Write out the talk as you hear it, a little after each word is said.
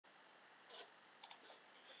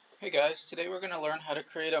Hey guys, today we're going to learn how to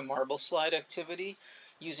create a marble slide activity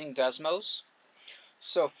using Desmos.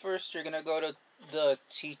 So first you're going to go to the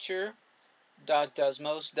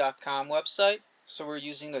teacher.desmos.com website. So we're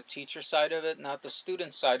using the teacher side of it, not the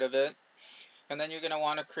student side of it. And then you're going to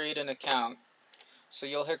want to create an account. So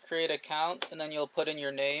you'll hit create account and then you'll put in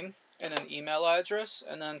your name and an email address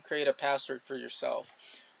and then create a password for yourself.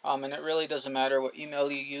 And it really doesn't matter what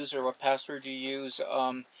email you use or what password you use.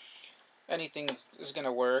 Anything is going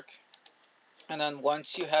to work. And then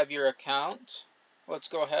once you have your account, let's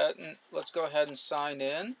go ahead and sign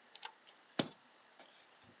in.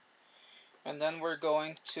 And then we're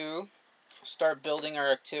going to start building our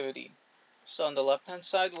activity. So on the left hand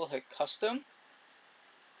side we'll hit custom.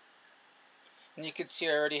 And you can see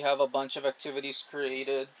I already have a bunch of activities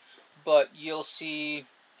created, but you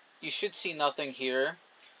should see nothing here.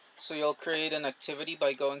 So you'll create an activity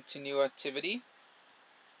by going to new activity.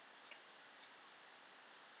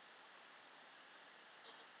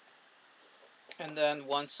 And then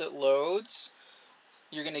once it loads,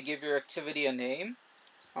 you're going to give your activity a name.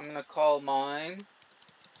 I'm going to call mine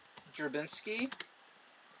Drabinski.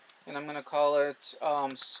 And I'm going to call it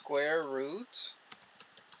square root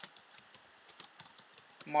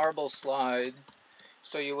marble slide.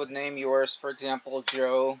 So you would name yours, for example,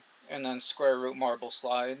 Joe, and then square root marble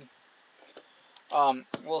slide.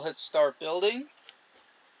 We'll hit start building,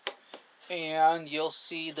 and you'll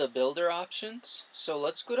see the builder options. So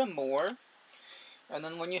let's go to more, and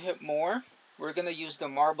then when you hit more, we're going to use the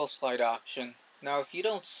marble slide option. Now if you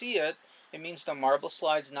don't see it, it means the marble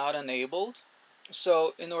slide's not enabled.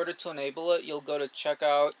 So in order to enable it, you'll go to check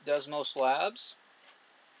out Desmos Labs.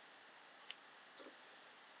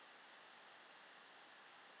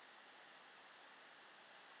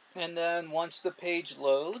 And then once the page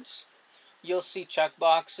loads, you'll see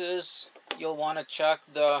checkboxes. You'll want to check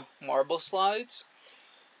the marble slides.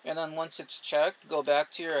 And then once it's checked, go back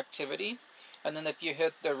to your activity. And then if you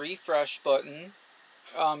hit the refresh button,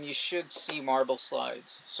 you should see marble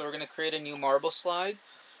slides. So we're going to create a new marble slide,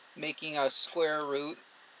 making a square root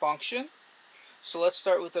function. So let's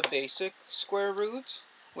start with a basic square root,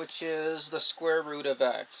 which is the square root of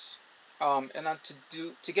x. And then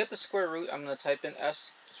to get the square root, I'm going to type in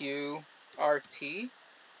SQRT,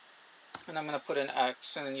 and I'm going to put in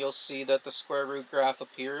x, and then you'll see that the square root graph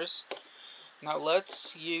appears. Now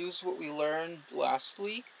let's use what we learned last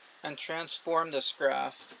week and transform this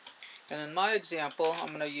graph. And in my example, I'm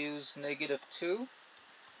going to use -2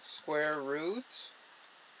 square root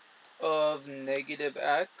of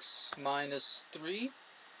 -x minus 3.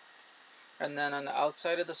 And then on the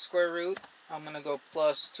outside of the square root, I'm going to go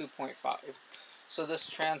plus 2.5. So this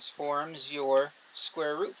transforms your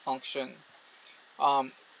square root function.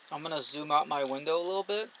 I'm going to zoom out my window a little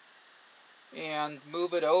bit and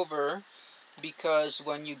move it over, because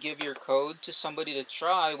when you give your code to somebody to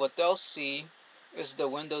try, what they'll see is the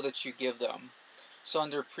window that you give them. So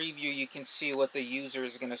under preview, you can see what the user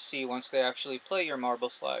is going to see once they actually play your marble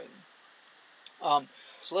slide. So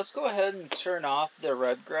let's go ahead and turn off the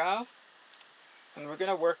red graph, and we're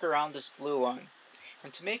going to work around this blue one.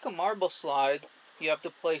 And to make a marble slide, you have to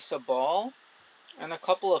place a ball and a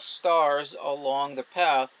couple of stars along the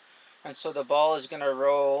path, and so the ball is going to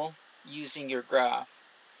roll using your graph.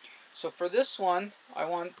 So for this one, I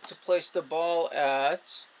want to place the ball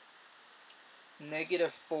at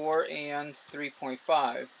 -4 and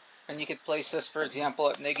 3.5. And you could place this, for example,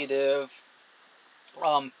 at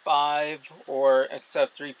 -5, or instead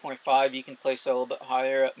of 3.5, you can place it a little bit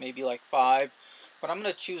higher at maybe like 5. But I'm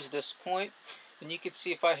going to choose this point, and you can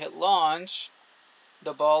see if I hit launch,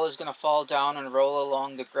 the ball is going to fall down and roll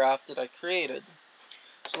along the graph that I created.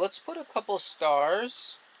 So let's put a couple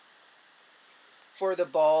stars for the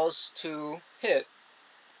balls to hit.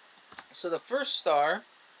 So the first star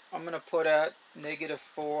I'm going to put at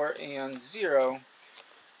 -4 and 0.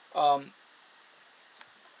 I'm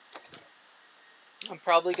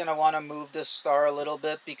probably going to want to move this star a little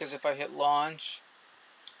bit, because if I hit launch,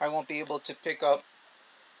 I won't be able to pick up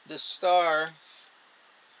this star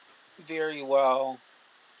very well.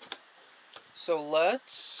 So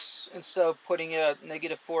let's, instead of putting it at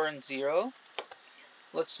 -4 and 0,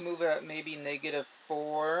 let's move it at maybe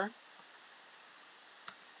 -4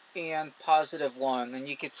 and +1. And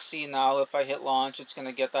you can see now if I hit launch, it's going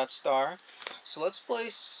to get that star. So let's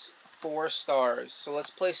place 4 stars. So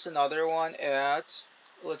let's place another one at,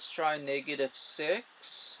 let's try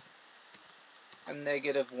 -6 and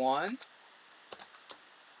 -1.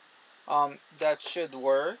 That should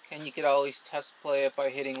work, and you could always test play it by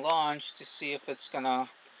hitting launch to see if it's gonna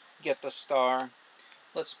get the star.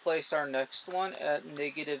 Let's place our next one at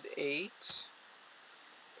 -8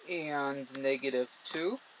 and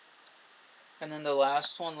 -2. And then the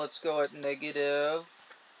last one, let's go at negative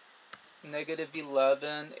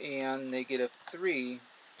 11 and negative 3.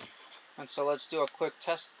 And so let's do a quick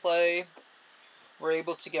test play. We're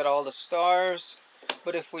able to get all the stars,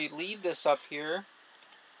 but if we leave this up here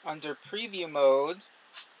under preview mode,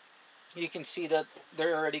 you can see that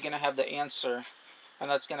they're already going to have the answer,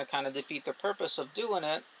 and that's going to kind of defeat the purpose of doing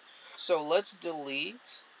it. So let's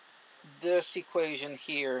delete this equation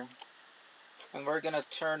here, and we're going to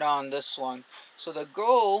turn on this one. So the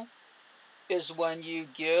goal is when you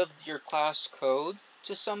give your class code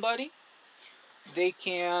to somebody, they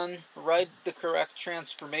can write the correct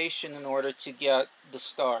transformation in order to get the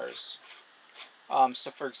stars. So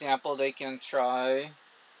for example, they can try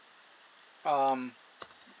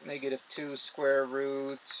negative 2 square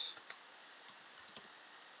root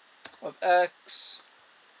of x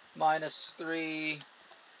minus 3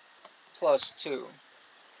 plus 2.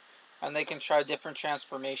 And they can try different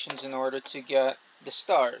transformations in order to get the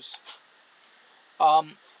stars.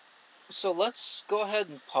 So let's go ahead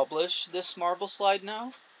and publish this marble slide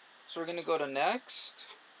now. So we're going to go to next,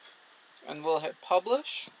 and we'll hit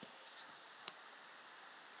publish.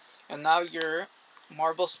 And now your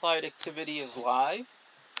marble slide activity is live.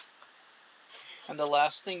 And the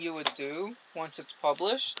last thing you would do once it's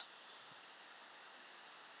published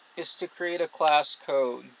is to create a class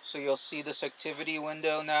code. So you'll see this activity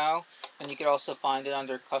window now, and you can also find it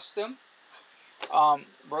under custom.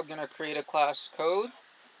 We're going to create a class code.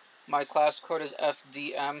 My class code is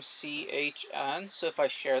FDMCHN. So if I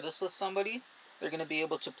share this with somebody, they're going to be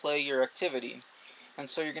able to play your activity. And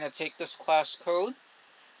so you're going to take this class code,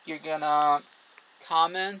 you're going to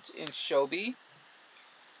comment in Shobi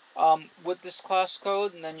with this class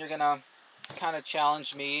code, and then you're going to kind of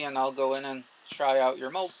challenge me, and I'll go in and try out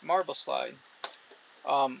your marble slide.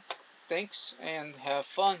 Thanks, and have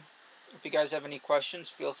fun. If you guys have any questions,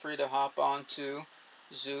 feel free to hop on to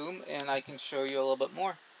Zoom, and I can show you a little bit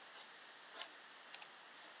more.